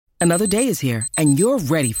Another day is here, and you're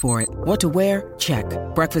ready for it. What to wear? Check.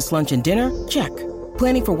 Breakfast, lunch, and dinner? Check.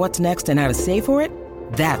 Planning for what's next and how to save for it?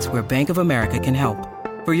 That's where Bank of America can help.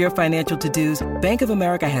 For your financial to-dos, Bank of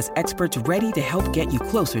America has experts ready to help get you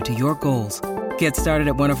closer to your goals. Get started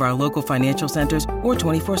at one of our local financial centers or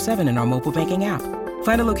 24/7 in our mobile banking app.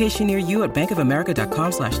 Find a location near you at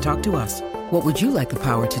bankofamerica.com/talktous. What would you like the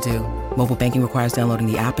power to do? Mobile banking requires downloading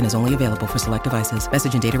the app and is only available for select devices.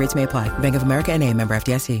 Message and data rates may apply. Bank of America N.A., member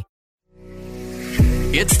FDIC.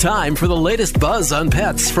 It's time for the latest buzz on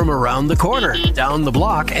pets from around the corner, down the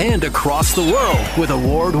block, and across the world with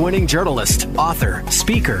award-winning journalist, author,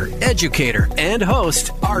 speaker, educator, and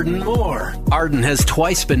host Arden Moore. Arden has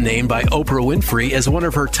twice been named by Oprah Winfrey as one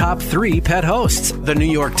of her top 3 pet hosts. The New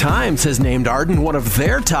York Times has named Arden one of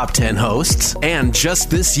their top 10 hosts. And just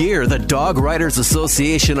this year, the Dog Writers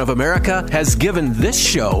Association of America has given this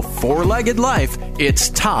show, Four-Legged Life, its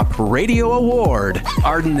top radio award.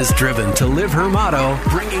 Arden is driven to live her motto,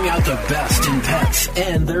 bringing out the best in pets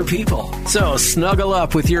and their people. So snuggle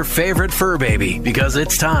up with your favorite fur baby, because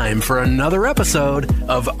it's time for another episode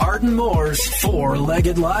of Arden Moore's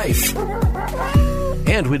Four-Legged Life.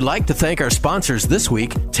 And we'd like to thank our sponsors this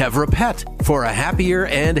week, Tevra Pet, for a happier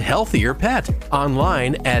and healthier pet,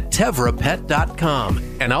 online at tevrapet.com.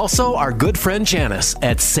 And also our good friend Janice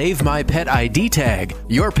at Save My Pet ID Tag.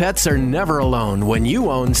 Your pets are never alone when you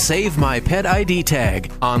own Save My Pet ID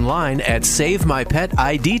Tag, online at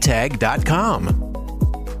savemypetidtag.com.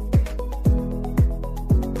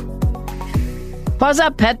 What's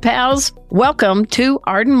up, pet pals? Welcome to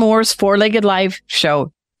Arden Moore's Four-Legged Life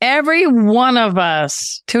show. Every one of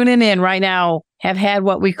us tuning in right now have had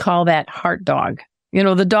what we call that heart dog. You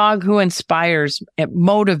know, the dog who inspires, it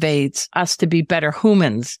motivates us to be better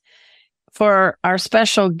humans. For our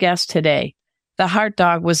special guest today, the heart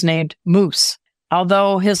dog was named Moose.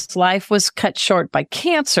 Although his life was cut short by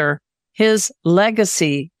cancer, his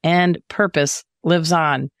legacy and purpose lives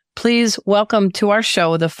on. Please welcome to our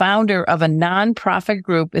show the founder of a nonprofit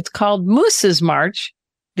group. It's called Moose's March,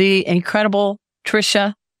 the incredible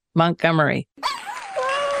Tricia Montgomery.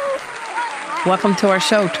 Welcome to our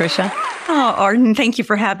show, Tricia. Oh, Arden, thank you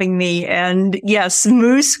for having me. And yes,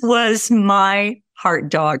 Moose was my heart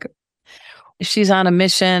dog. She's on a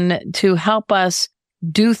mission to help us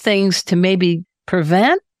do things to maybe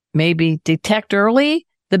prevent, maybe detect early,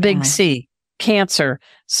 the big C, cancer.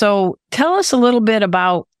 So tell us a little bit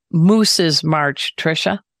about Moose's March,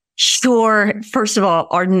 Tricia. Sure. First of all,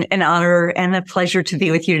 Arden, an honor and a pleasure to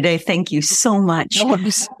be with you today. Thank you so much.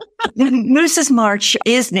 Moose's March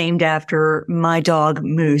is named after my dog,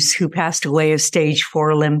 Moose, who passed away of stage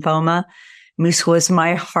 4 lymphoma. Moose was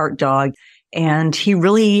my heart dog, and he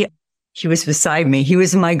was beside me. He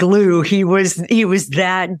was my glue. He was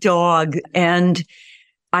that dog. And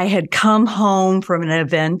I had come home from an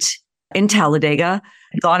event in Talladega,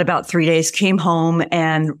 gone about 3 days, came home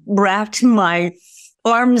and wrapped my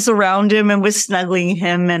arms around him and was snuggling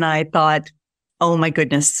him. And I thought, oh my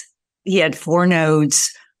goodness, he had 4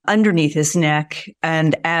 nodes underneath his neck.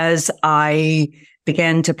 And as I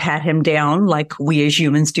began to pat him down, like we as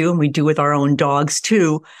humans do, and we do with our own dogs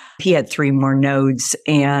too, he had 3 more nodes,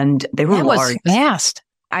 and they were large. That was fast.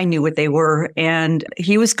 I knew what they were. And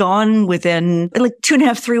he was gone within like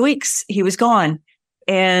 2.5, 3 weeks. He was gone.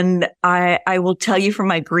 And I will tell you from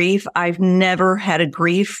my grief, I've never had a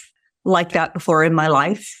grief like that before in my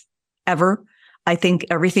life, ever. I think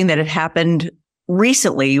everything that had happened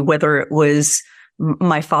recently, whether it was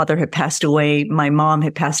my father had passed away, my mom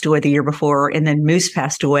had passed away the year before, and then Moose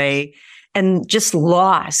passed away, and just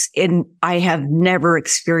loss. And I have never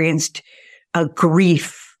experienced a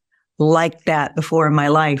grief like that before in my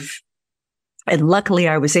life. And luckily,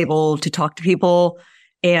 I was able to talk to people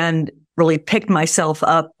and really pick myself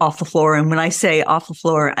up off the floor. And when I say off the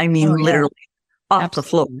floor, I mean literally off the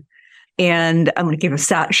floor. And I'm going to give a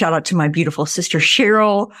shout out to my beautiful sister,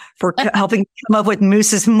 Cheryl, for helping come up with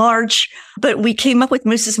Moose's March. But we came up with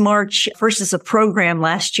Moose's March first as a program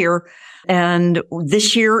last year. And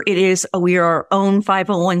this year we are our own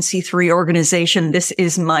 501c3 organization. This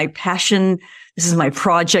is my passion. This is my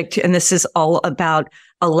project. And this is all about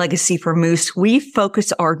a legacy for Moose. We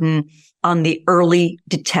focus, Arden, on the early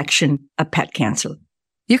detection of pet cancer.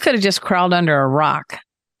 You could have just crawled under a rock.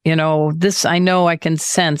 You know, I know I can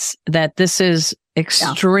sense that this is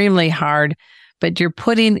extremely hard, but you're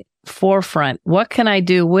putting forefront. What can I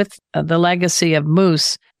do with the legacy of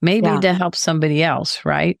Moose, maybe to help somebody else,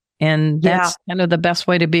 right? And that's kind of the best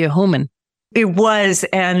way to be a human. It was,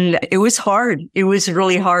 and it was hard. It was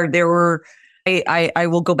really hard. I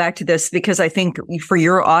will go back to this because I think for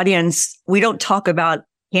your audience, we don't talk about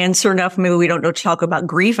cancer enough. Maybe we don't talk about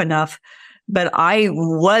grief enough. but I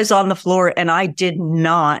was on the floor and I didn't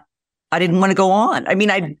want to go on. I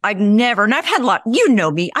mean, I've never, and I've had you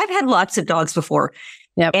know me, I've had lots of dogs before.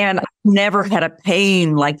 Yep. And I've never had a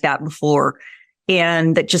pain like that before.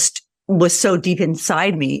 And that just was so deep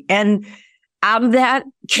inside me. And out of that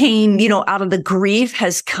came, out of the grief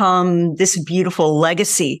has come this beautiful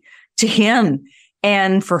legacy to him,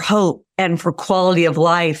 and for hope and for quality of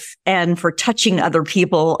life and for touching other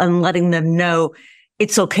people and letting them know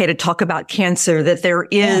it's okay to talk about cancer, that there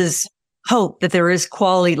is hope, that there is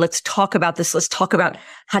quality. Let's talk about this. Let's talk about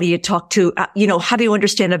how do you talk to, how do you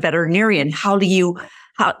understand a veterinarian?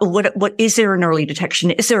 What is there an early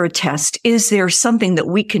detection? Is there a test? Is there something that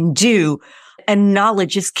we can do? And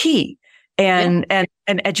knowledge is key, and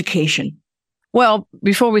education. Well,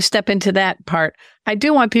 before we step into that part, I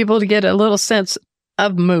do want people to get a little sense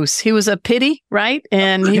of Moose. He was a pitty, right?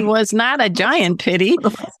 And he was not a giant pitty.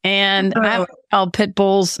 And all pit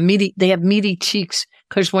bulls, they have meaty cheeks,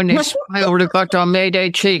 because when they smile, they got their Mayday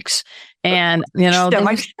cheeks. And, they're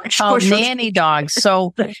called nanny dogs.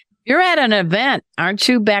 So you're at an event, aren't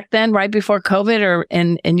you, back then, right before COVID,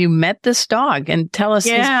 and you met this dog, and tell us.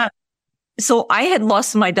 Yeah. So I had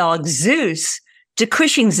lost my dog Zeus to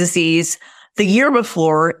Cushing's disease the year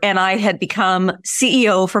before, and I had become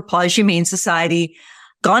CEO for Paws Humane Society,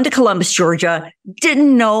 gone to Columbus, Georgia,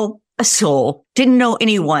 didn't know a soul, didn't know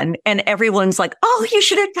anyone. And everyone's like, oh, you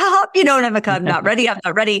should adopt, and I'm like, I'm not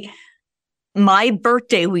ready. My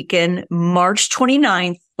birthday weekend, March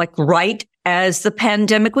 29th, like right as the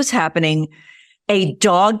pandemic was happening, a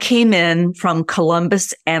dog came in from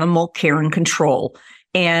Columbus Animal Care and Control.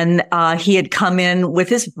 And he had come in with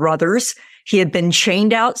his brothers. He had been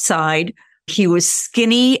chained outside. He was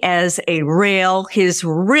skinny as a rail. His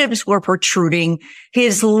ribs were protruding.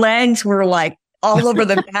 His legs were like all over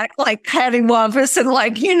the back, like cattywampus, and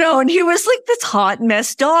and he was like this hot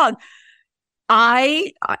mess dog.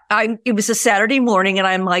 It was a Saturday morning, and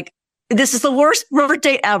I'm like, this is the worst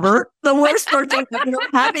birthday ever. The worst birthday ever.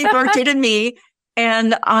 Happy birthday to me.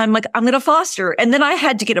 And I'm like, I'm going to foster. And then I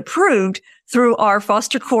had to get approved through our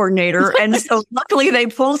foster coordinator. And so luckily they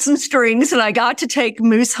pulled some strings, and I got to take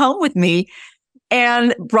Moose home with me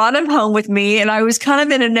and brought him home with me. And I was kind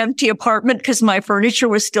of in an empty apartment because my furniture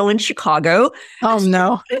was still in Chicago. Oh,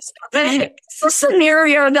 no. It's a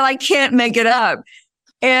scenario that I can't make it up.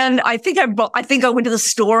 And I think I went to the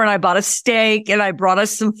store and I bought a steak and I brought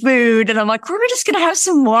us some food, and I'm like, we're just going to have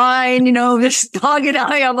some wine. This dog and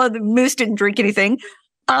although the Moose didn't drink anything,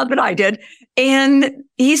 but I did. And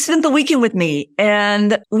he spent the weekend with me,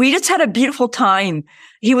 and we just had a beautiful time.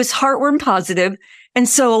 He was heartworm positive. And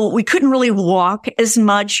so we couldn't really walk as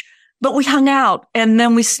much, but we hung out, and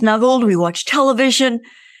then we snuggled, we watched television,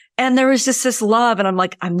 and there was just this love. And I'm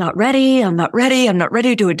like, I'm not ready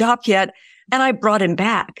to adopt yet. And I brought him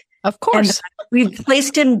back. Of course. And we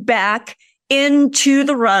placed him back into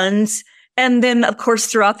the runs. And then, of course,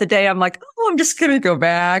 throughout the day, I'm like, oh, I'm just going to go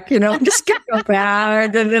back. I'm just going to go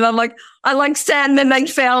back. And then I'm like, sat, and then they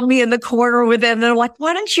found me in the corner with him. And they're like,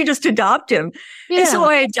 why don't you just adopt him? Yeah. And so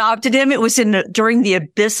I adopted him. It was during the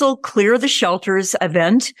Abyssal Clear the Shelters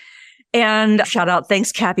event. And shout out,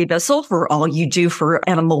 thanks, Kathy Bissell, for all you do for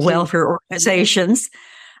animal welfare organizations.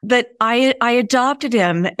 But I adopted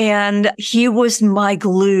him, and he was my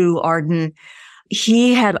glue, Arden.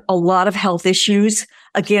 He had a lot of health issues.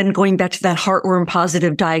 Again, going back to that heartworm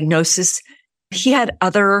positive diagnosis, he had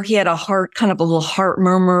a heart, kind of a little heart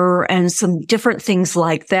murmur and some different things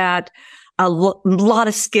like that. A lot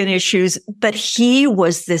of skin issues, but he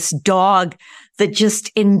was this dog that just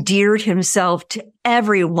endeared himself to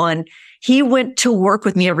everyone. He went to work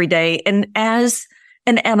with me every day. And as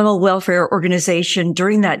an animal welfare organization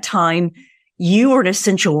during that time, you were an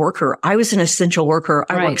essential worker. I was an essential worker.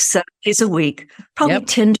 I worked 7 days a week, probably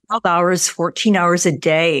 10, 12 hours, 14 hours a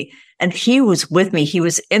day. And he was with me. He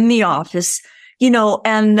was in the office,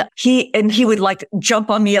 and he would like jump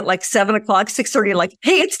on me at like 7 o'clock, 6:30, like,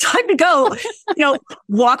 hey, it's time to go,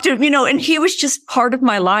 walked him, and he was just part of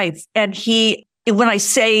my life. And when I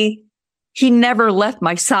say he never left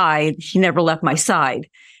my side,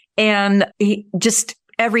 And he just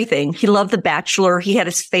everything. He loved The Bachelor. He had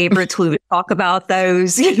his favorites. We would talk about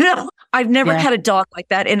those. I've never had a dog like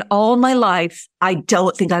that in all my life. I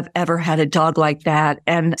don't think I've ever had a dog like that.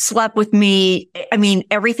 And slept with me. I mean,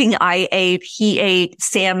 everything I ate, he ate.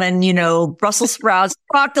 Salmon, Brussels sprouts,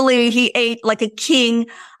 broccoli. He ate like a king.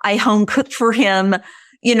 I home cooked for him,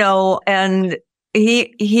 and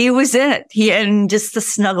he was it. And just the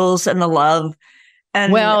snuggles and the love.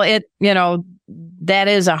 And that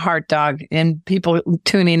is a heart dog, and people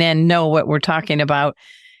tuning in know what we're talking about.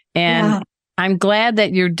 And I'm glad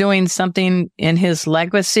that you're doing something in his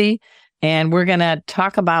legacy And we're going to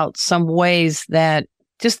talk about some ways that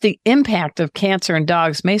just the impact of cancer in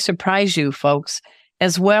dogs may surprise you, folks,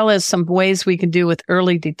 as well as some ways we can do with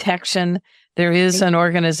early detection. There is an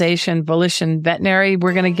organization, Volition Veterinary,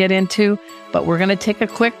 we're going to get into, but we're going to take a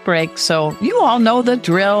quick break. So you all know the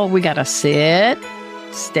drill. We got to sit,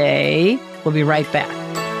 stay. We'll be right back.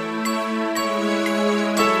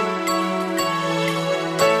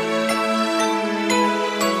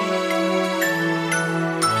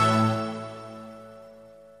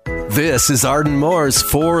 This is Arden Moore's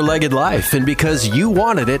Four-Legged Life, and because you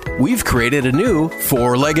wanted it, we've created a new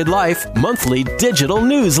Four-Legged Life monthly digital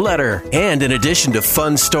newsletter. And in addition to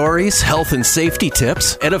fun stories, health and safety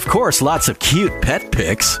tips, and of course lots of cute pet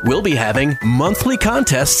pics, we'll be having monthly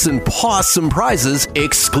contests and awesome prizes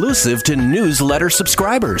exclusive to newsletter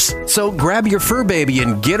subscribers. So grab your fur baby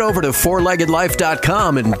and get over to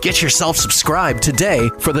fourleggedlife.com and get yourself subscribed today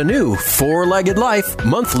for the new Four-Legged Life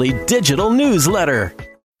monthly digital newsletter.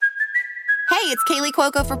 Hey, it's Kaylee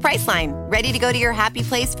Cuoco for Priceline. Ready to go to your happy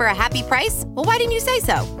place for a happy price? Well, why didn't you say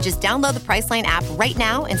so? Just download the Priceline app right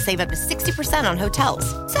now and save up to 60% on hotels.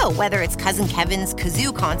 So whether it's Cousin Kevin's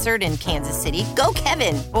Kazoo Concert in Kansas City, go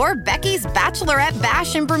Kevin, or Becky's Bachelorette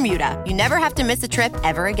Bash in Bermuda, you never have to miss a trip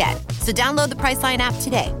ever again. So download the Priceline app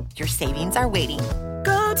today. Your savings are waiting.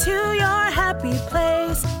 Go to your happy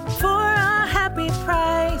place for a happy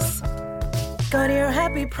price. Go to your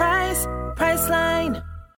happy price, Priceline.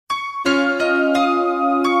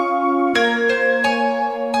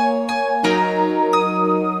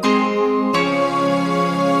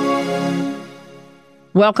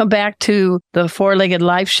 Welcome back to the Four-Legged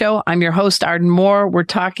Life Show. I'm your host, Arden Moore. We're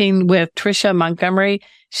talking with Tricia Montgomery.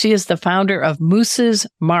 She is the founder of Moose's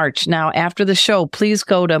March. Now, after the show, please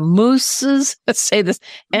go to Moose's, let's say this,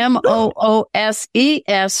 MOOSES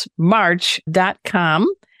March.com.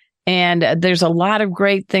 And there's a lot of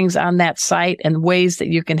great things on that site and ways that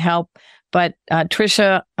you can help. But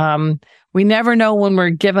Tricia, we never know when we're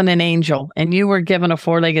given an angel, and you were given a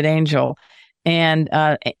four-legged angel. And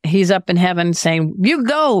he's up in heaven saying, you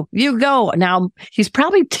go. Now, he's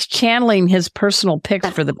probably channeling his personal picks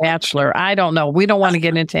for The Bachelor. I don't know. We don't want to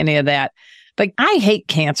get into any of that. But I hate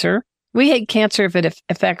cancer. We hate cancer if it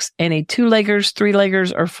affects any two-leggers,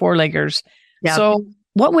 three-leggers, or four-leggers. Yeah. So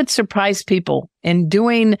what would surprise people in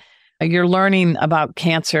doing your learning about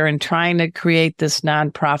cancer and trying to create this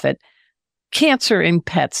nonprofit? Cancer in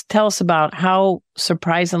pets. Tell us about how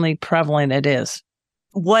surprisingly prevalent it is.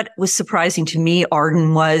 What was surprising to me,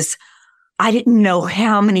 Arden, was I didn't know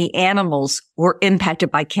how many animals were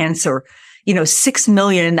impacted by cancer. 6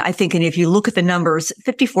 million, I think. And if you look at the numbers,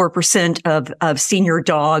 54% of senior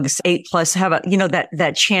dogs, 8+ have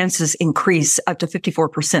that chances increase up to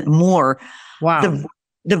 54% more. Wow.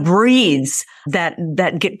 The breeds that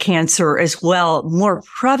get cancer as well, more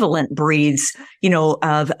prevalent breeds,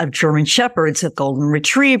 of German Shepherds, of Golden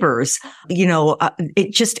Retrievers,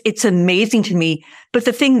 it's amazing to me. But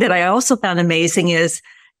the thing that I also found amazing is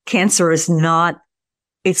cancer is not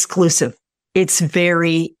exclusive. It's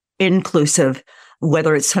very inclusive,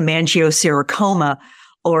 whether it's hemangiosarcoma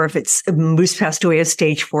or if it's moose passed away of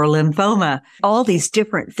stage 4 lymphoma, all these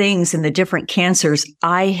different things and the different cancers,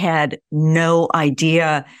 I had no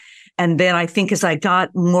idea. And then I think as I got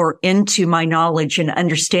more into my knowledge and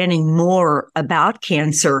understanding more about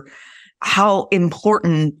cancer, how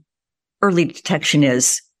important early detection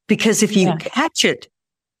is. Because if you catch it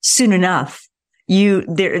soon enough,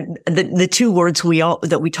 the two words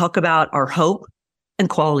that we talk about are hope and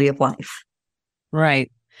quality of life.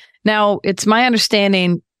 Right. Now, it's my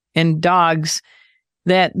understanding in dogs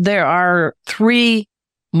that there are 3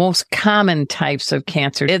 most common types of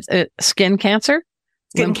cancer. It's skin cancer,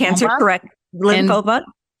 cancer, correct, lymphoma,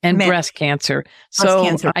 and breast cancer. So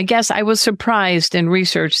cancer. I guess I was surprised in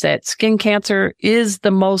research that skin cancer is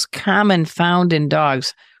the most common found in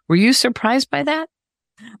dogs. Were you surprised by that?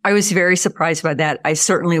 I was very surprised by that. I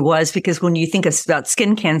certainly was, because when you think about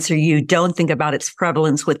skin cancer, you don't think about its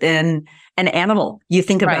prevalence within an animal. You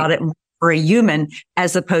think about it for a human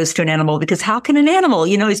as opposed to an animal, because how can an animal,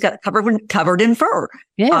 he's got covered in fur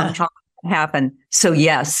happen? So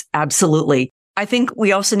yes, absolutely. I think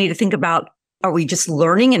we also need to think about, are we just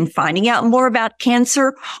learning and finding out more about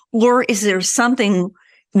cancer, or is there something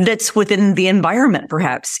that's within the environment,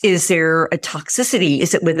 perhaps? Is there a toxicity?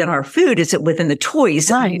 Is it within our food? Is it within the toys?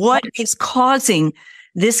 Right. What is causing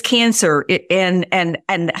this cancer,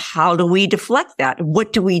 and how do we deflect that?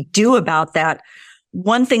 What do we do about that?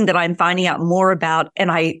 One thing that I'm finding out more about, and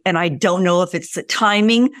I don't know if it's the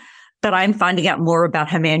timing, but I'm finding out more about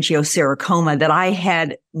hemangiosarcoma that I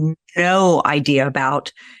had no idea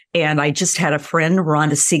about. And I just had a friend,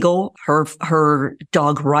 Rhonda Siegel, her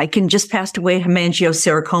dog Riken just passed away,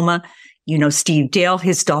 hemangiosarcoma. Steve Dale,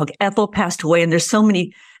 his dog Ethel passed away. And there's so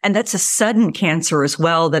many, and that's a sudden cancer as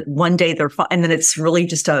well, that one day they're fine. And then it's really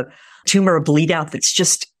just a tumor, a bleed out that's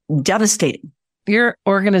just devastating. Your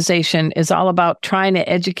organization is all about trying to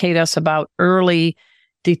educate us about early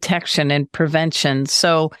detection and prevention.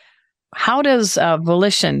 So how does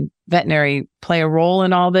Volition Veterinary play a role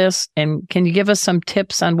in all this? And can you give us some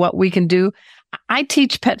tips on what we can do? I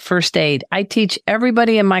teach pet first aid. I teach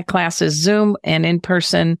everybody in my classes, Zoom and in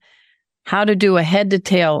person, how to do a head to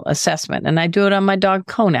tail assessment. And I do it on my dog,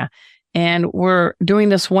 Kona. And we're doing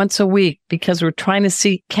this once a week because we're trying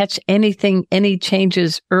to catch any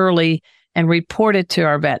changes early and report it to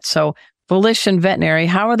our vets. So Volition Veterinary,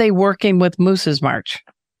 how are they working with Moose's March?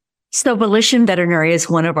 So Volition Veterinary is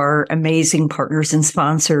one of our amazing partners and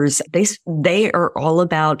sponsors. They are all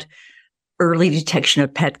about early detection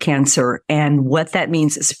of pet cancer. And what that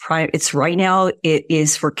means is it's right now, it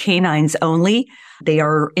is for canines only. They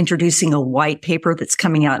are introducing a white paper that's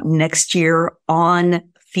coming out next year on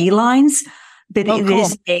felines, but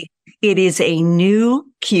it is a new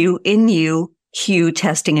Q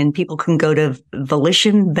testing, and people can go to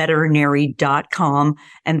volitionveterinary.com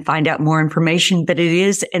and find out more information. But it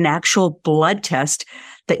is an actual blood test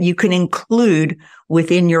that you can include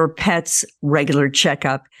within your pet's regular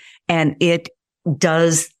checkup. And it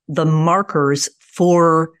does the markers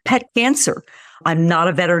for pet cancer. I'm not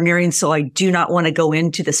a veterinarian, so I do not want to go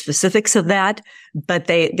into the specifics of that, but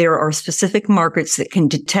there are specific markers that can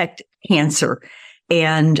detect cancer.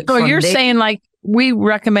 And so you're saying, like, we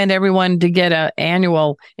recommend everyone to get an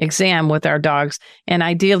annual exam with our dogs, and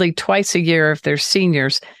ideally twice a year if they're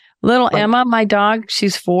seniors. Little Emma, my dog,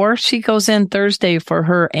 she's 4. She goes in Thursday for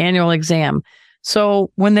her annual exam.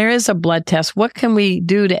 So when there is a blood test, what can we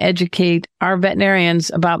do to educate our veterinarians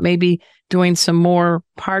about maybe doing some more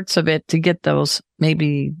parts of it to get those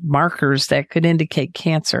maybe markers that could indicate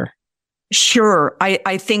cancer? Sure.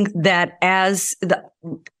 I think that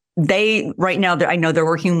right now, I know they're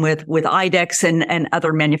working with IDEXX and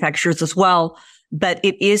other manufacturers as well, but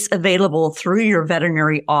it is available through your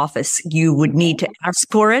veterinary office. You would need to ask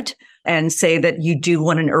for it and say that you do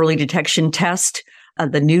want an early detection test,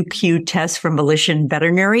 the new Q test from Volition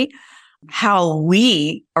Veterinary. How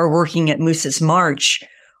we are working at Moose's March,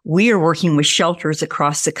 we are working with shelters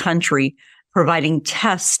across the country, providing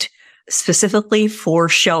tests specifically for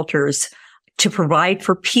shelters to provide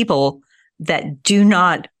for people that do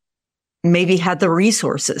not maybe have the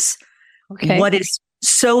resources. Okay. What is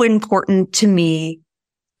so important to me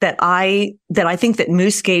that I think that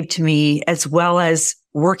Moose gave to me, as well as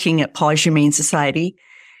working at Paws Humane Society,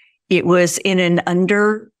 it was in an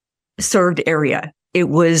underserved area. It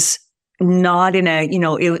was not in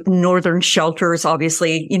northern shelters,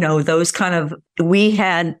 obviously, those kind of, we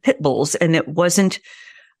had pit bulls, and it wasn't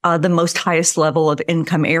the most highest level of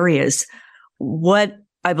income areas. What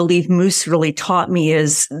I believe Moose really taught me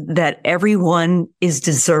is that everyone is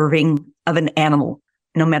deserving of an animal,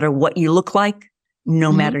 no matter what you look like,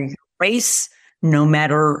 no matter your race, no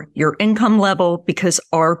matter your income level, because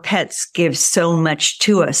our pets give so much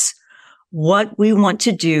to us. What we want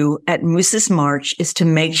to do at Moose's March is to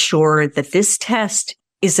make sure that this test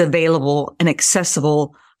is available and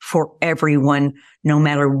accessible for everyone, no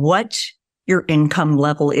matter what your income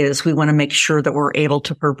level is. We want to make sure that we're able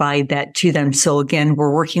to provide that to them. So again,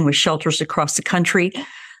 we're working with shelters across the country.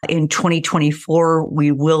 In 2024,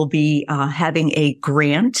 we will be having a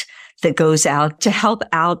grant that goes out to help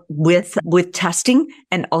out with testing,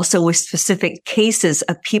 and also with specific cases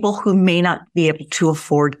of people who may not be able to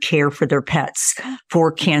afford care for their pets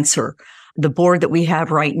for cancer. The board that we have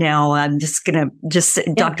right now, I'm just going to say,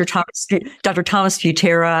 Dr. Thomas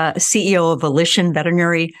Butera, CEO of Volition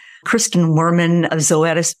Veterinary, Kristen Werman of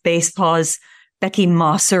Zoetis Base Paws, Becky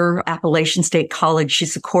Mosser, Appalachian State College.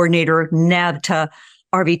 She's the coordinator, NAVTA,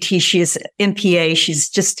 RVT. She is MPA. She's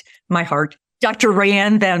just my heart. Dr.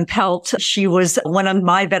 Rayanne Van Pelt, she was one of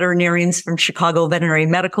my veterinarians from Chicago Veterinary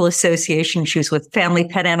Medical Association. She was with Family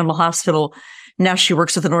Pet Animal Hospital. Now she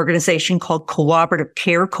works with an organization called Cooperative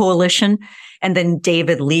Care Coalition. And then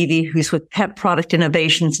David Levy, who's with Pet Product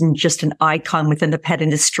Innovations and just an icon within the pet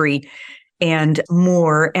industry and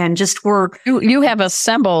more. And just you have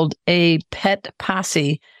assembled a pet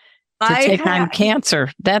posse to take on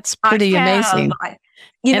cancer. That's pretty amazing.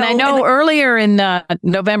 I know earlier in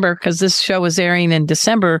November, because this show was airing in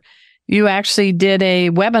December, you actually did a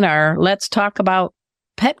webinar, Let's Talk About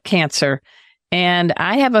Pet Cancer. And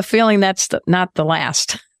I have a feeling that's not the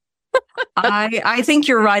last. I think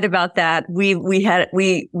you're right about that. We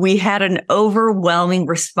had an overwhelming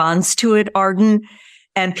response to it, Arden.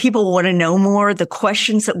 and people want to know more. The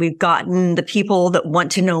questions that we've gotten, the people that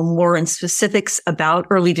want to know more in specifics about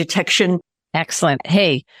early detection. Excellent.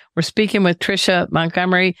 Hey, we're speaking with Tricia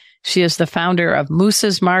Montgomery. She is the founder of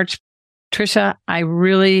Moose's March. Tricia, I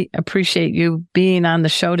really appreciate you being on the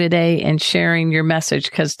show today and sharing your message,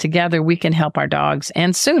 because together we can help our dogs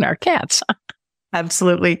and soon our cats.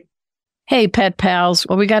 Absolutely. Hey, pet pals.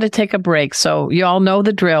 Well, we got to take a break. So you all know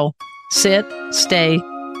the drill. Sit, stay.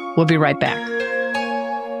 We'll be right back.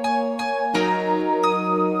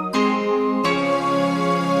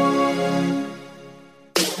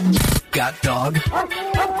 Got dog?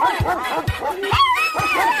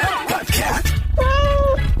 Got cat?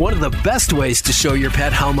 One of the best ways to show your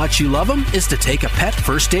pet how much you love them is to take a pet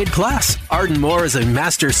first aid class. Arden Moore is a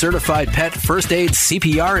master certified pet first aid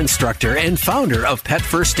CPR instructor and founder of Pet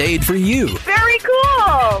First Aid for You. Very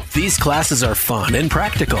cool. These classes are fun and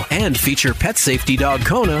practical and feature pet safety dog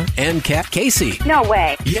Kona and cat Casey. No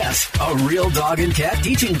way. Yes, a real dog and cat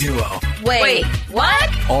teaching duo. Wait, what?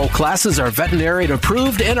 All classes are veterinarian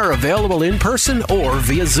approved and are available in person or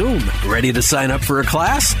via Zoom. Ready to sign up for a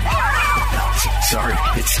class? Sorry,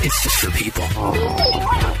 it's just for people.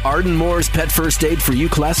 Arden Moore's Pet First Aid for You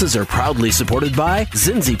classes are proudly supported by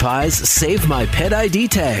Zinzi Pie's Save My Pet ID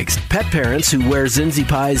tags. Pet parents who wear Zinzi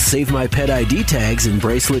Pie's Save My Pet ID tags in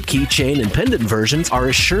bracelet, keychain, and pendant versions are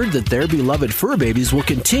assured that their beloved fur babies will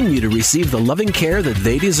continue to receive the loving care that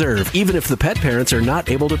they deserve, even if the pet parents are not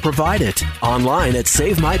able to provide it. Online at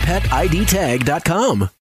SaveMyPetIDTag.com.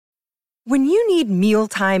 When you need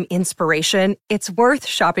mealtime inspiration, it's worth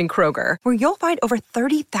shopping Kroger, where you'll find over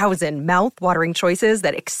 30,000 mouth-watering choices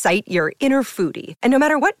that excite your inner foodie. And no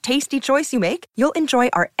matter what tasty choice you make, you'll enjoy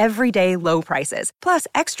our everyday low prices, plus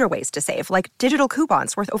extra ways to save, like digital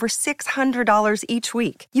coupons worth over $600 each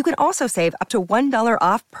week. You can also save up to $1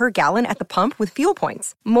 off per gallon at the pump with fuel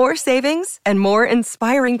points. More savings and more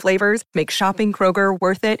inspiring flavors make shopping Kroger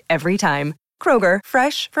worth it every time. Kroger,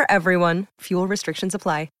 fresh for everyone. Fuel restrictions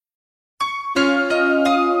apply.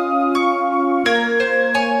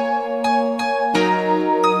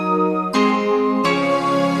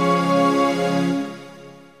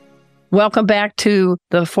 Welcome back to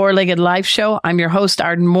the Four-Legged Life Show. I'm your host,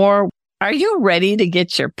 Arden Moore. Are you ready to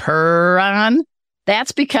get your purr on?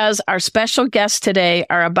 That's because our special guests today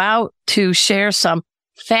are about to share some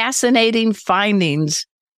fascinating findings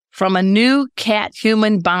from a new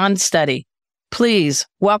cat-human bond study. Please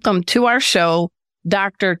welcome to our show,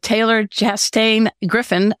 Dr. Taylor Chastain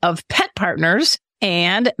Griffin of Pet Partners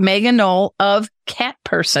and Megan Knoll of Cat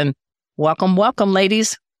Person. Welcome,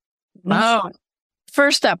 ladies. Oh.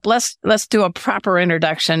 First up, let's do a proper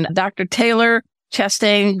introduction. Dr. Taylor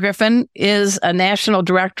Chastain Griffin is a national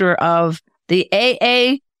director of the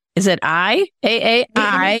AAI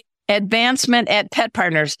Advancement at Pet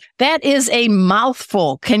Partners. That is a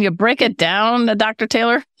mouthful. Can you break it down, Dr.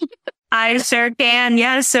 Taylor? I sure can.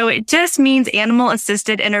 Yeah. So it just means animal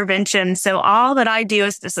assisted intervention. So all that I do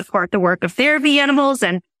is to support the work of therapy animals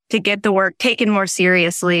and to get the work taken more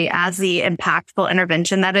seriously as the impactful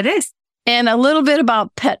intervention that it is. And a little bit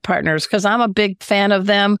about Pet Partners, because I'm a big fan of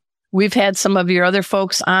them. We've had some of your other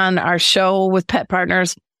folks on our show with Pet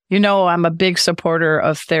Partners. You know, I'm a big supporter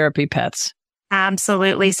of therapy pets.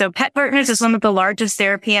 Absolutely. So Pet Partners is one of the largest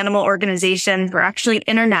therapy animal organizations. We're actually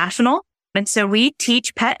international. And so we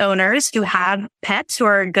teach pet owners who have pets who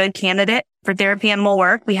are a good candidate for therapy animal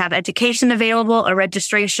work. We have education available, a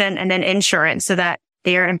registration, and then insurance so that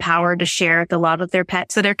they are empowered to share the love of their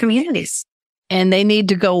pets to their communities. And they need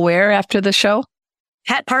to go where after the show?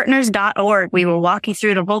 Petpartners.org. We will walk you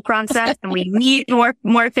through the whole process and we need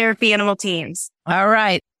more therapy animal teams. All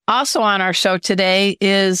right. Also on our show today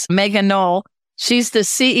is Megan Knoll. She's the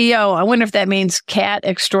CEO. I wonder if that means cat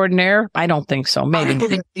extraordinaire. I don't think so.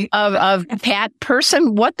 Maybe of Cat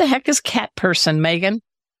Person. What the heck is Cat Person, Megan?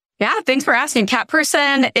 Yeah, thanks for asking. Cat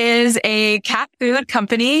Person is a cat food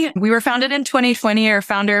company. We were founded in 2020. Our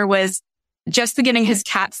founder was just beginning his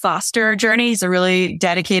cat foster journey. He's a really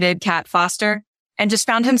dedicated cat foster and just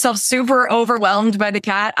found himself super overwhelmed by the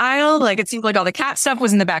cat aisle. Like it seemed like all the cat stuff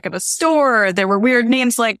was in the back of a store. There were weird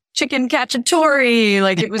names like Chicken Cacciatore.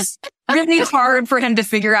 Like it was really hard for him to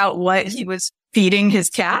figure out what he was feeding his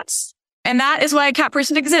cats. And that is why Cat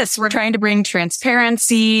Person exists. We're trying to bring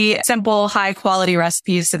transparency, simple, high quality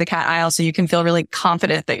recipes to the cat aisle so you can feel really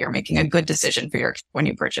confident that you're making a good decision for when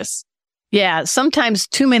you purchase. Yeah, sometimes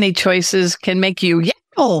too many choices can make you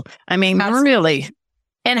yell. I mean, really.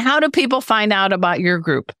 And how do people find out about your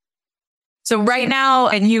group? So right now,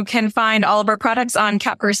 and you can find all of our products on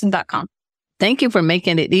catperson.com. Thank you for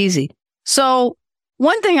making it easy. So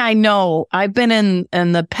one thing I know, I've been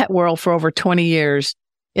in the pet world for over 20 years.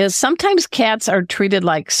 is sometimes cats are treated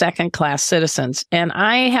like second-class citizens. And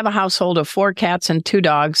I have a household of 4 cats and 2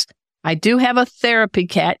 dogs. I do have a therapy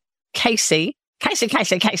cat, Casey.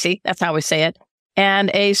 That's how we say it. And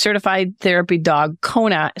a certified therapy dog,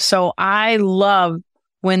 Kona. So I love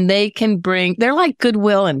when they can they're like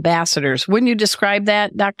goodwill ambassadors. Wouldn't you describe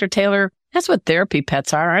that, Dr. Taylor? That's what therapy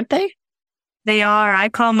pets are, aren't they? They are. I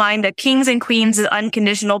call mine the kings and queens of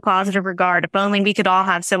unconditional positive regard. If only we could all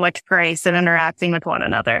have so much grace in interacting with one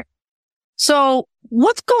another. So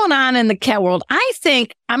what's going on in the cat world? I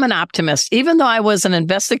think I'm an optimist. Even though I was an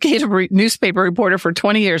investigative newspaper reporter for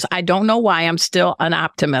 20 years, I don't know why I'm still an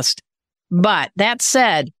optimist. But that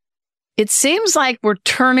said, it seems like we're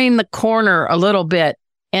turning the corner a little bit,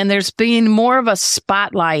 and there's being more of a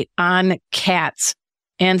spotlight on cats.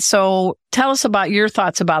 And so tell us about your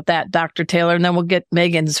thoughts about that, Dr. Taylor, and then we'll get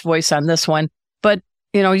Megan's voice on this one. But,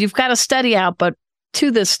 you've got a study out, but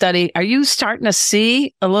to this study, are you starting to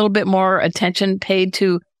see a little bit more attention paid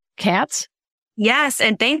to cats? Yes,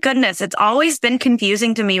 and thank goodness. It's always been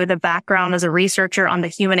confusing to me with a background as a researcher on the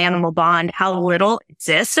human-animal bond, how little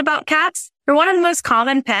exists about cats. They're one of the most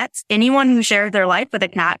common pets. Anyone who shares their life with a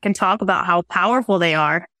cat can talk about how powerful they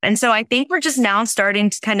are. And so I think we're just now starting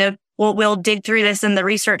to kind of we'll dig through this in the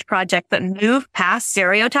research project, but move past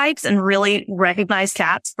stereotypes and really recognize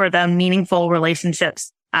cats for the meaningful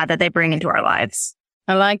relationships that they bring into our lives.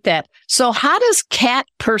 I like that. So how does Cat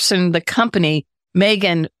Person, the company,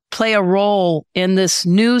 Megan, play a role in this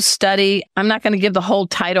new study? I'm not going to give the whole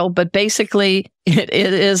title, but basically it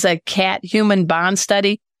is a cat-human bond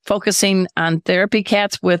study focusing on therapy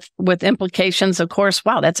cats with implications, of course.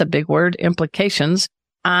 Wow, that's a big word, implications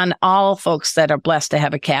on all folks that are blessed to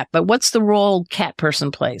have a cat. But what's the role Cat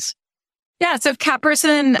Person plays? Yeah, so Cat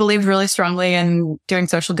Person believes really strongly in doing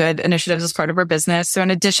social good initiatives as part of our business. So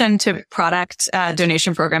in addition to product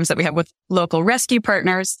donation programs that we have with local rescue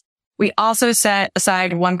partners, we also set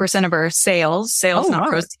aside 1% of our sales, not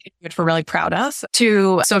proceeds, which we're really proud of,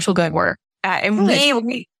 to social good work.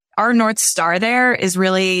 And our North Star there is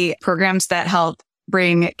really programs that help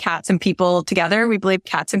bring cats and people together. We believe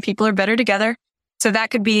cats and people are better together. So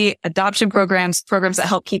that could be adoption programs that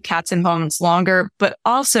help keep cats in homes longer, but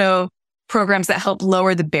also programs that help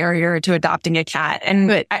lower the barrier to adopting a cat.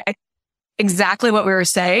 And exactly what we were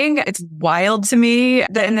saying, it's wild to me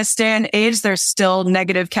that in this day and age, there's still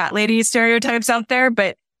negative cat lady stereotypes out there,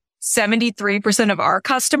 but 73% of our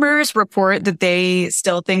customers report that they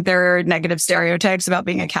still think there are negative stereotypes about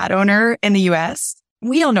being a cat owner in the US.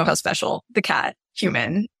 We don't know how special the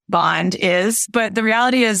cat-human bond is, but the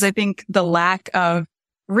reality is, I think the lack of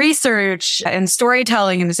research and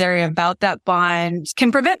storytelling in this area about that bond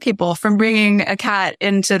can prevent people from bringing a cat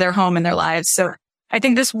into their home and their lives. So I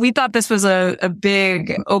think we thought this was a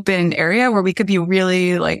big open area where we could be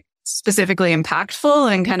really specifically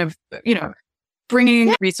impactful and kind of,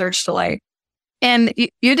 bringing research to light. And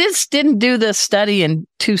you just didn't do this study in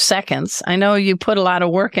 2 seconds. I know you put a lot of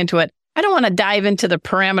work into it. I don't want to dive into the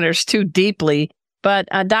parameters too deeply, but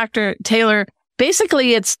Dr. Taylor,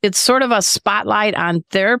 basically it's sort of a spotlight on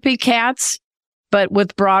therapy cats, but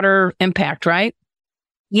with broader impact, right?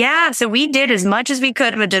 Yeah. So we did as much as we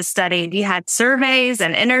could with this study. We had surveys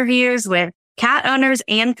and interviews with cat owners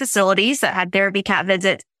and facilities that had therapy cat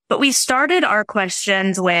visits. But we started our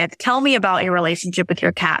questions with, tell me about your relationship with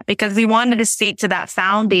your cat, because we wanted to speak to that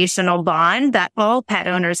foundational bond that all pet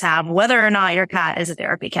owners have, whether or not your cat is a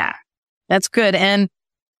therapy cat. That's good. And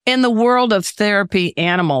in the world of therapy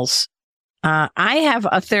animals, I have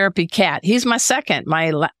a therapy cat. He's my second.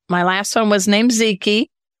 My last one was named Zeke.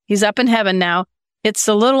 He's up in heaven now. It's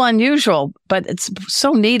a little unusual, but it's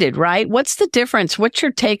so needed, right? What's the difference? What's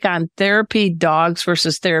your take on therapy dogs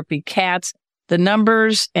versus therapy cats? The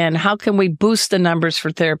numbers, and how can we boost the numbers for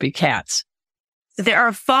therapy cats? There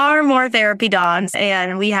are far more therapy dogs,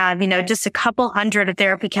 and we have, just a couple hundred of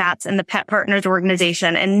therapy cats in the Pet Partners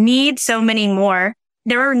organization and need so many more.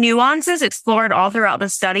 There are nuances explored all throughout the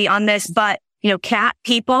study on this, but, cat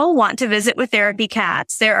people want to visit with therapy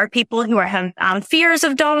cats. There are people who have fears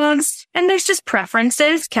of dogs, and there's just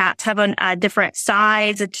preferences. Cats have a different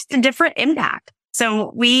size, just a different impact.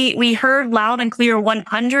 So we heard loud and clear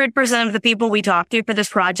 100% of the people we talked to for this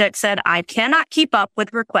project said, I cannot keep up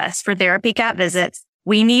with requests for therapy cat visits.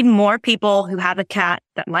 We need more people who have a cat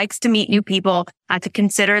that likes to meet new people to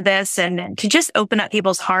consider this and to just open up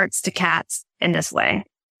people's hearts to cats in this way.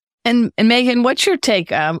 And Megan, what's your take?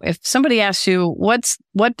 If somebody asks you,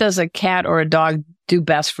 what does a cat or a dog do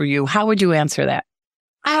best for you? How would you answer that?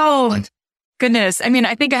 Oh, goodness. I mean,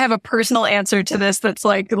 I think I have a personal answer to this that's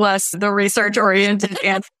less the research oriented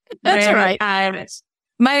answer. That's right.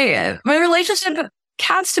 My relationship with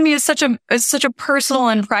cats to me is such a personal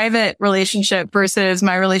and private relationship versus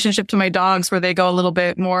my relationship to my dogs, where they go a little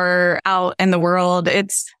bit more out in the world.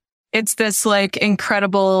 It's this like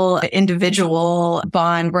incredible individual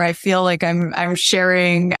bond where I feel like I'm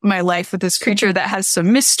sharing my life with this creature that has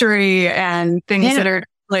some mystery and things that are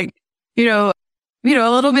like, a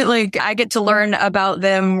little bit like I get to learn about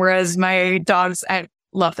them. Whereas my dogs, I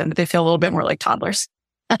love them, but they feel a little bit more like toddlers.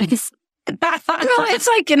 It's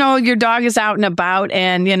like, your dog is out and about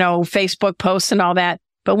and, Facebook posts and all that.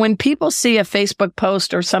 But when people see a Facebook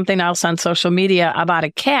post or something else on social media about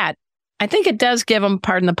a cat, I think it does give them,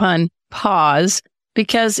 pardon the pun, pause,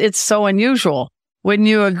 because it's so unusual. Wouldn't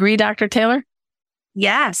you agree, Dr. Taylor?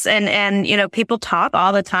 Yes. And, people talk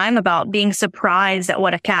all the time about being surprised at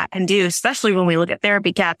what a cat can do, especially when we look at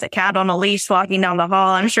therapy cats, a cat on a leash walking down the hall.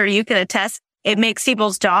 I'm sure you can attest. It makes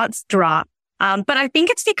people's jaws drop. But I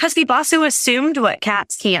think it's because we've also assumed what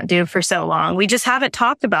cats can't do for so long. We just haven't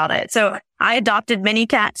talked about it. So I adopted many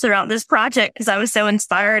cats throughout this project because I was so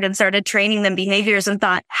inspired and started training them behaviors and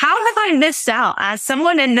thought, how have I missed out? As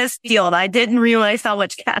someone in this field, I didn't realize how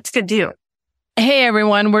much cats could do. Hey,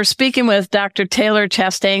 everyone. We're speaking with Dr. Taylor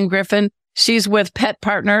Chastain Griffin. She's with Pet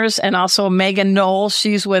Partners, and also Megan Knoll.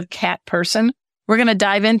 She's with Cat Person. We're going to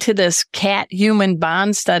dive into this cat-human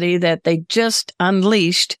bond study that they just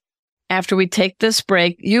unleashed. After we take this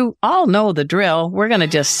break, you all know the drill. We're going to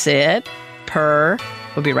just sit, purr.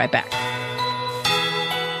 We'll be right back.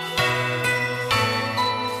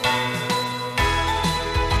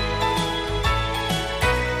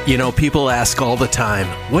 People ask all the time,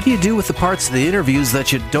 what do you do with the parts of the interviews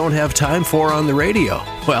that you don't have time for on the radio?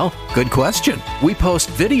 Well, good question. We post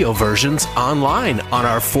video versions online on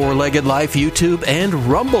our Four-Legged Life YouTube and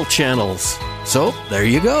Rumble channels. So there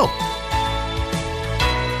you go.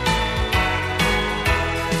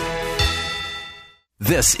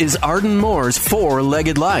 This is Arden Moore's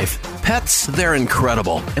Four-Legged Life. Pets, they're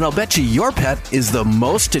incredible. And I'll bet you your pet is the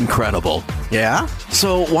most incredible. Yeah?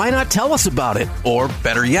 So why not tell us about it? Or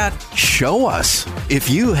better yet, show us. If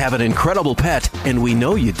you have an incredible pet, and we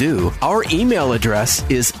know you do, our email address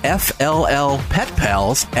is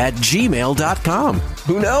fllpetpals@gmail.com.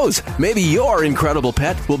 Who knows? Maybe your incredible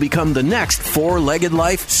pet will become the next Four-Legged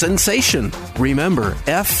Life sensation. Remember,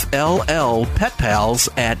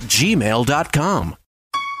 fllpetpals@gmail.com.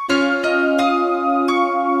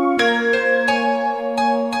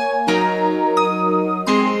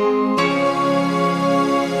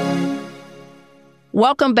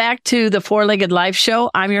 Welcome back to the Four-Legged Life Show.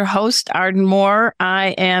 I'm your host, Arden Moore.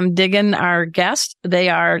 I am digging our guests. They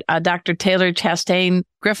are Dr. Taylor Chastain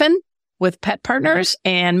Griffin with Pet Partners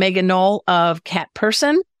and Megan Knoll of Cat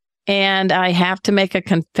Person. And I have to make a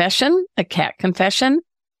confession, a cat confession.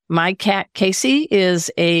 My cat, Casey, is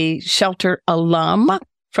a shelter alum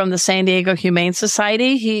from the San Diego Humane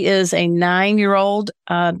Society. He is a 9-year-old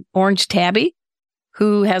orange tabby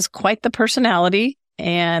who has quite the personality.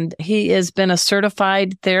 And he has been a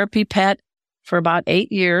certified therapy pet for about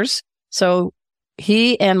 8 years. So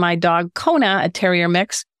he and my dog, Kona, a terrier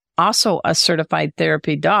mix, also a certified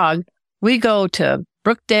therapy dog. We go to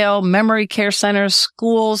Brookdale memory care centers,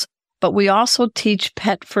 schools, but we also teach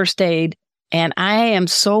pet first aid. And I am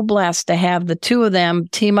so blessed to have the two of them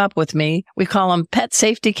team up with me. We call them Pet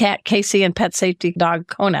Safety Cat Casey and Pet Safety Dog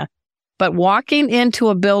Kona. But walking into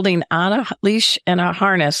a building on a leash and a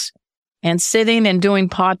harness and sitting and doing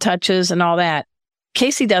paw touches and all that,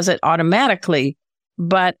 Casey does it automatically.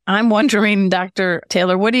 But I'm wondering, Dr.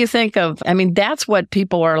 Taylor, what do you think of, that's what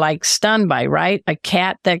people are like stunned by, right? A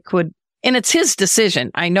cat that could, and it's his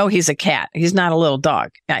decision. I know he's a cat. He's not a little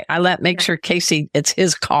dog. I make sure Casey, it's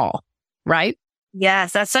his call, right?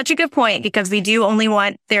 Yes, that's such a good point, because we do only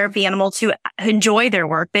want therapy animals to enjoy their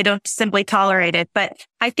work. They don't simply tolerate it. But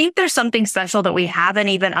I think there's something special that we haven't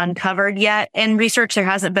even uncovered yet. In research, there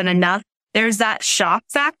hasn't been enough. There's that shock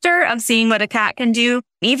factor of seeing what a cat can do.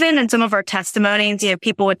 Even in some of our testimonies,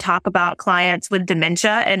 people would talk about clients with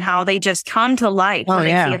dementia and how they just come to life when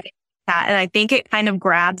they see a cat. And I think it kind of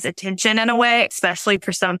grabs attention in a way, especially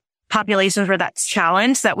for some populations where that's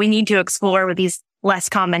challenged, that we need to explore with these less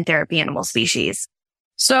common therapy animal species.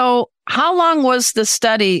 So how long was the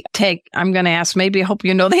study take? I'm going to ask, maybe I hope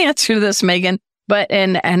you know the answer to this, Megan, but,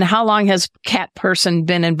 and how long has Cat Person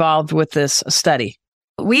been involved with this study?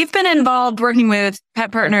 We've been involved working with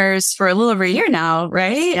Pet Partners for a little over a year now,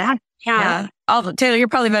 right? Yeah. Taylor, you're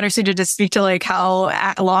probably better suited to speak to like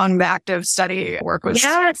how long the active study work was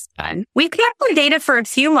done. We collected data for a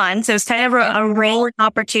few months. It was kind of a rolling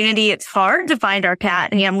opportunity. It's hard to find our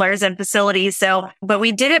cat handlers and facilities. But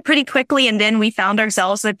we did it pretty quickly. And then we found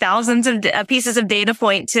ourselves with thousands of pieces of data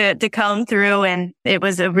point to come through. And it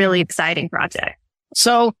was a really exciting project.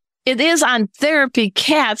 So it is on therapy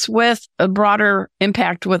cats with a broader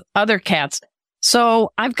impact with other cats.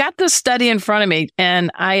 So I've got this study in front of me, and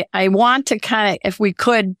I want to kind of, if we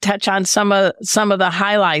could, touch on some of the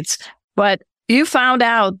highlights. But you found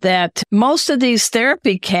out that most of these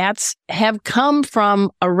therapy cats have come from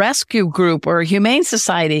a rescue group or a humane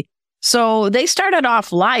society. So they started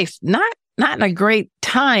off life not in a great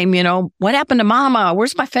time. You know, what happened to mama?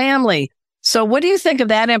 Where's my family? So what do you think of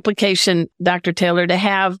that implication, Dr. Taylor, to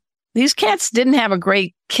have these cats didn't have a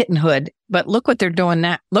great kittenhood, but look what they're doing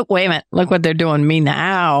now. Look what they're doing me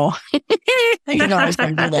now. You know I was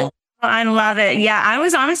going to do that. I love it. Yeah, I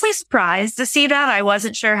was honestly surprised to see that. I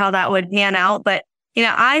wasn't sure how that would pan out, but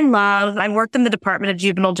I worked in the Department of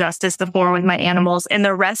Juvenile Justice before with my animals, and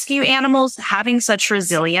the rescue animals having such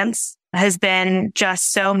resilience has been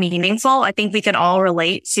just so meaningful. I think we can all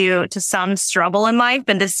relate to some struggle in life,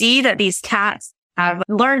 and to see that these cats have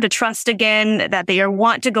learned to trust again, that they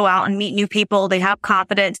want to go out and meet new people. They have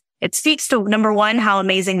confidence. It speaks to, number one, how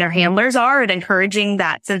amazing their handlers are and encouraging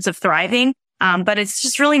that sense of thriving. But it's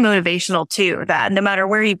just really motivational too, that no matter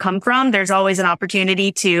where you come from, there's always an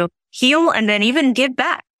opportunity to heal and then even give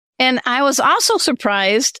back. And I was also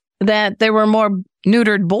surprised that there were more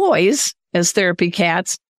neutered boys as therapy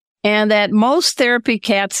cats, and that most therapy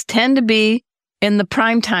cats tend to be in the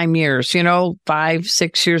primetime years, 5,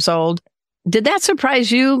 6 years old. Did that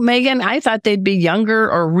surprise you, Megan? I thought they'd be younger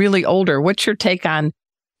or really older. What's your take on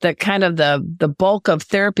the kind of the bulk of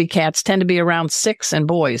therapy cats tend to be around 6 and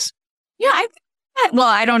boys? Yeah,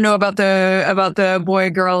 I don't know about the boy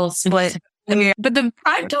girl split, but the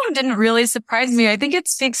prime time didn't really surprise me. I think it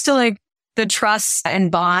speaks to like the trust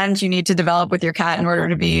and bond you need to develop with your cat in order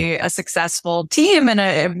to be a successful team. And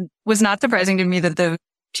it was not surprising to me that the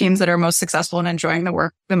teams that are most successful and enjoying the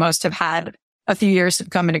work the most have had a few years to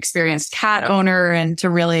become an experienced cat owner and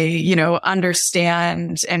to really,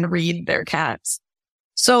 understand and read their cats.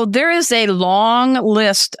 So there is a long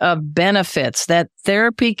list of benefits that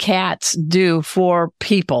therapy cats do for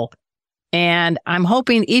people. And I'm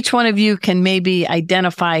hoping each one of you can maybe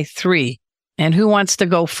identify 3. And who wants to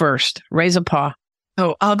go first? Raise a paw.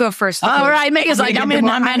 Oh, I'll go first. All right, Megan's like, I'm in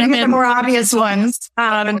the more obvious ones.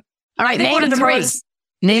 All right, name 3.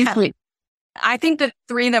 Name 3. I think the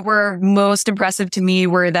 3 that were most impressive to me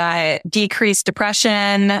were that decreased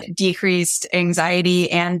depression, decreased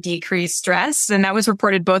anxiety, and decreased stress. And that was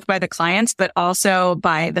reported both by the clients, but also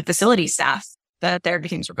by the facility staff that therapy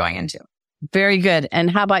teams were going into. Very good.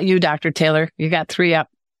 And how about you, Dr. Taylor? You got 3 up.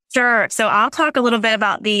 Sure. So I'll talk a little bit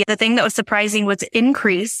about the thing that was surprising was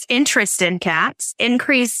increased interest in cats,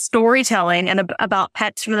 increased storytelling and about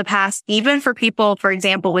pets from the past, even for people, for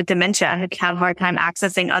example, with dementia who have a hard time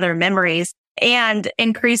accessing other memories, and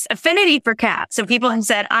increased affinity for cats. So people who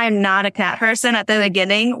said, I'm not a cat person at the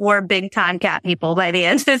beginning were big time cat people by the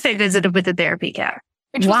end that they visited with a therapy cat.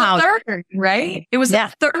 Which was a third, right? It was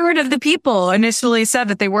a third of the people initially said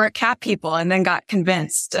that they weren't cat people and then got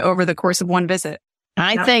convinced over the course of one visit.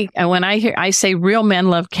 I think when I say real men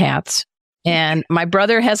love cats, and my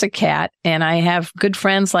brother has a cat, and I have good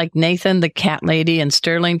friends like Nathan, the cat lady, and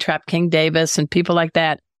Sterling Trap King Davis and people like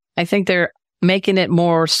that. I think they're making it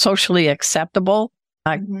more socially acceptable.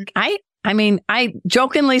 I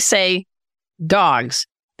jokingly say dogs.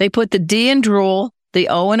 They put the D in drool, the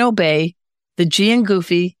O in obey, the G in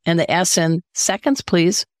goofy, and the S in seconds,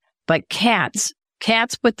 please. But cats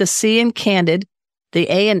put the C in candid, the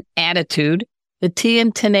A in attitude, the T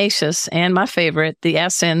in tenacious, and my favorite, the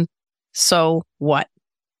S in so what?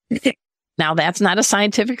 Now, that's not a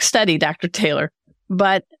scientific study, Dr. Taylor,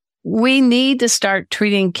 but we need to start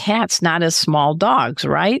treating cats not as small dogs,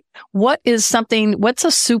 right? What's a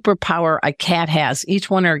superpower a cat has? Each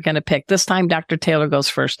one are going to pick. This time, Dr. Taylor goes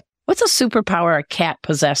first. What's a superpower a cat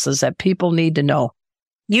possesses that people need to know?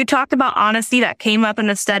 You talked about honesty. That came up in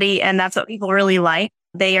the study, and that's what people really like.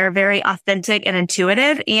 They are very authentic and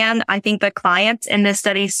intuitive. And I think the clients in this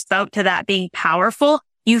study spoke to that being powerful.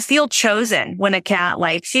 You feel chosen when a cat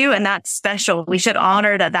likes you, and that's special. We should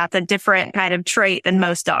honor that that's a different kind of trait than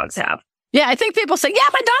most dogs have. Yeah, I think people say, yeah,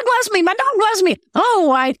 my dog loves me. My dog loves me.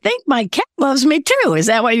 Oh, I think my cat loves me too. Is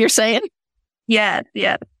that what you're saying? Yeah.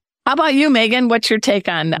 How about you, Megan? What's your take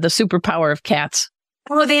on the superpower of cats?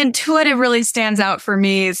 Well, the intuitive really stands out for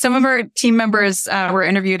me. Some of our team members were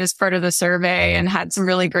interviewed as part of the survey and had some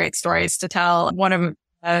really great stories to tell. One of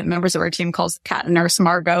members of our team calls the cat nurse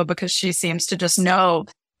Margot because she seems to just know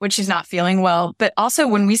when she's not feeling well. But also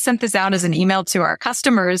when we sent this out as an email to our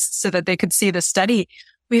customers so that they could see the study,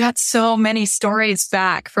 we got so many stories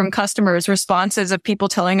back from customers, responses of people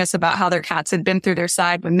telling us about how their cats had been through their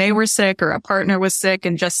side when they were sick or a partner was sick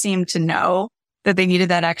and just seemed to know that they needed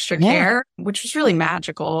that extra care, which was really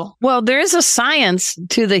magical. Well, there is a science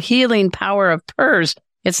to the healing power of purrs.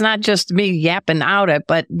 It's not just me yapping out it,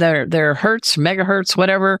 but there hertz, megahertz,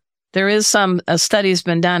 whatever. There is some studies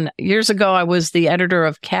been done. Years ago, I was the editor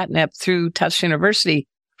of Catnip through Tufts University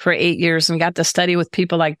for 8 years and got to study with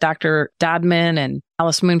people like Dr. Dodman and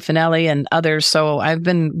Alice Moon Finelli and others. So I've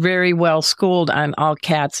been very well schooled on all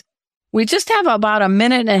cats. We just have about a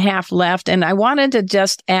minute and a half left. And I wanted to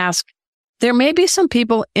just ask, there may be some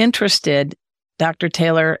people interested, Dr.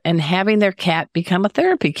 Taylor, in having their cat become a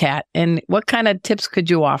therapy cat. And what kind of tips could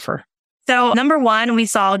you offer? So number one, we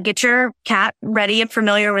saw get your cat ready and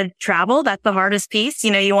familiar with travel. That's the hardest piece.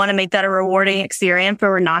 You want to make that a rewarding experience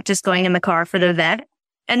where we're not just going in the car for the vet.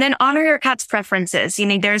 And then honor your cat's preferences.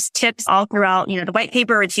 There's tips all throughout, the white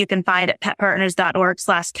paper, which you can find at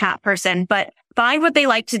petpartners.org/catperson. But find what they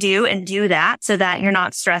like to do and do that so that you're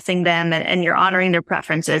not stressing them and you're honoring their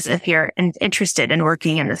preferences if you're interested in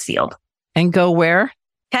working in this field. And go where?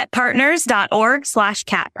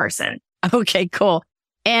 petpartners.org/catperson. Okay, cool.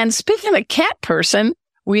 And speaking of cat person,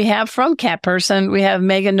 we have from Cat Person, we have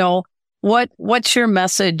Megan Knoll. What's your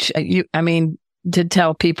message? To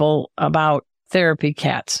tell people about therapy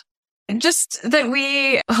cats? Just that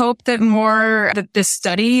we hope that this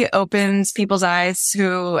study opens people's eyes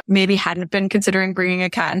who maybe hadn't been considering bringing a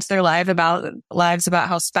cat into their lives about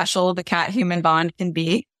how special the cat-human bond can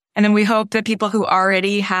be. And then we hope that people who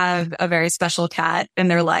already have a very special cat in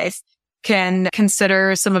their life can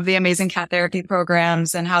consider some of the amazing cat therapy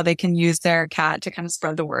programs and how they can use their cat to kind of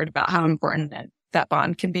spread the word about how important that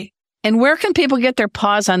bond can be. And where can people get their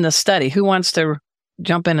paws on the study? Who wants to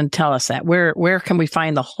jump in and tell us that? Where can we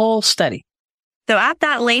find the whole study? So at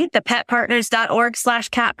that link, the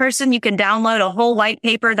petpartners.org/catperson, you can download a whole white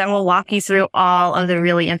paper that will walk you through all of the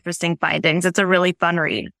really interesting findings. It's a really fun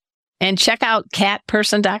read. And check out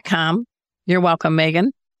catperson.com. You're welcome,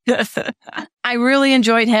 Megan. I really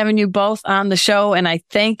enjoyed having you both on the show, and I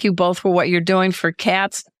thank you both for what you're doing for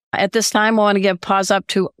cats. At this time, I want to give paws up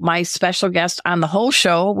to my special guest on the whole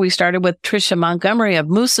show. We started with Tricia Montgomery of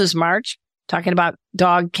Moose's March, talking about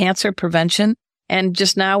dog cancer prevention. And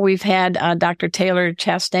just now we've had Dr. Taylor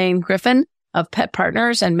Chastain Griffin of Pet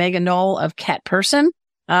Partners and Megan Knoll of Cat Person.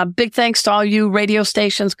 Big thanks to all you radio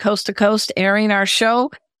stations coast to coast airing our show.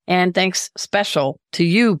 And thanks special to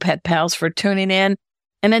you, Pet Pals, for tuning in.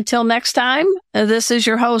 And until next time, this is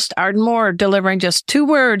your host, Arden Moore, delivering just 2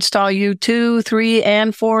 words to all you 2, 3,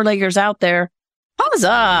 and 4-leggers out there. Paws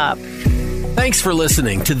up! Thanks for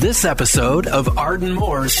listening to this episode of Arden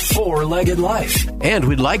Moore's 4-Legged Life. And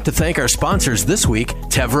we'd like to thank our sponsors this week,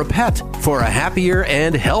 Tevra Pet, for a happier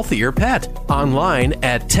and healthier pet. Online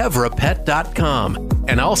at tevrapet.com.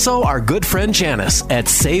 And also our good friend Janice at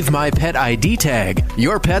Save My Pet ID Tag.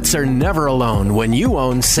 Your pets are never alone when you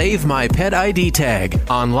own Save My Pet ID Tag.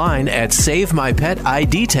 Online at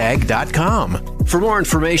savemypetidtag.com. For more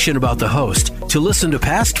information about the host, to listen to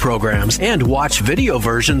past programs, and watch video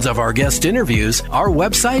versions of our guest interviews, our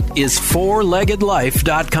website is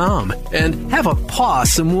 4leggedlife.com. And have a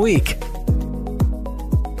pawsome week.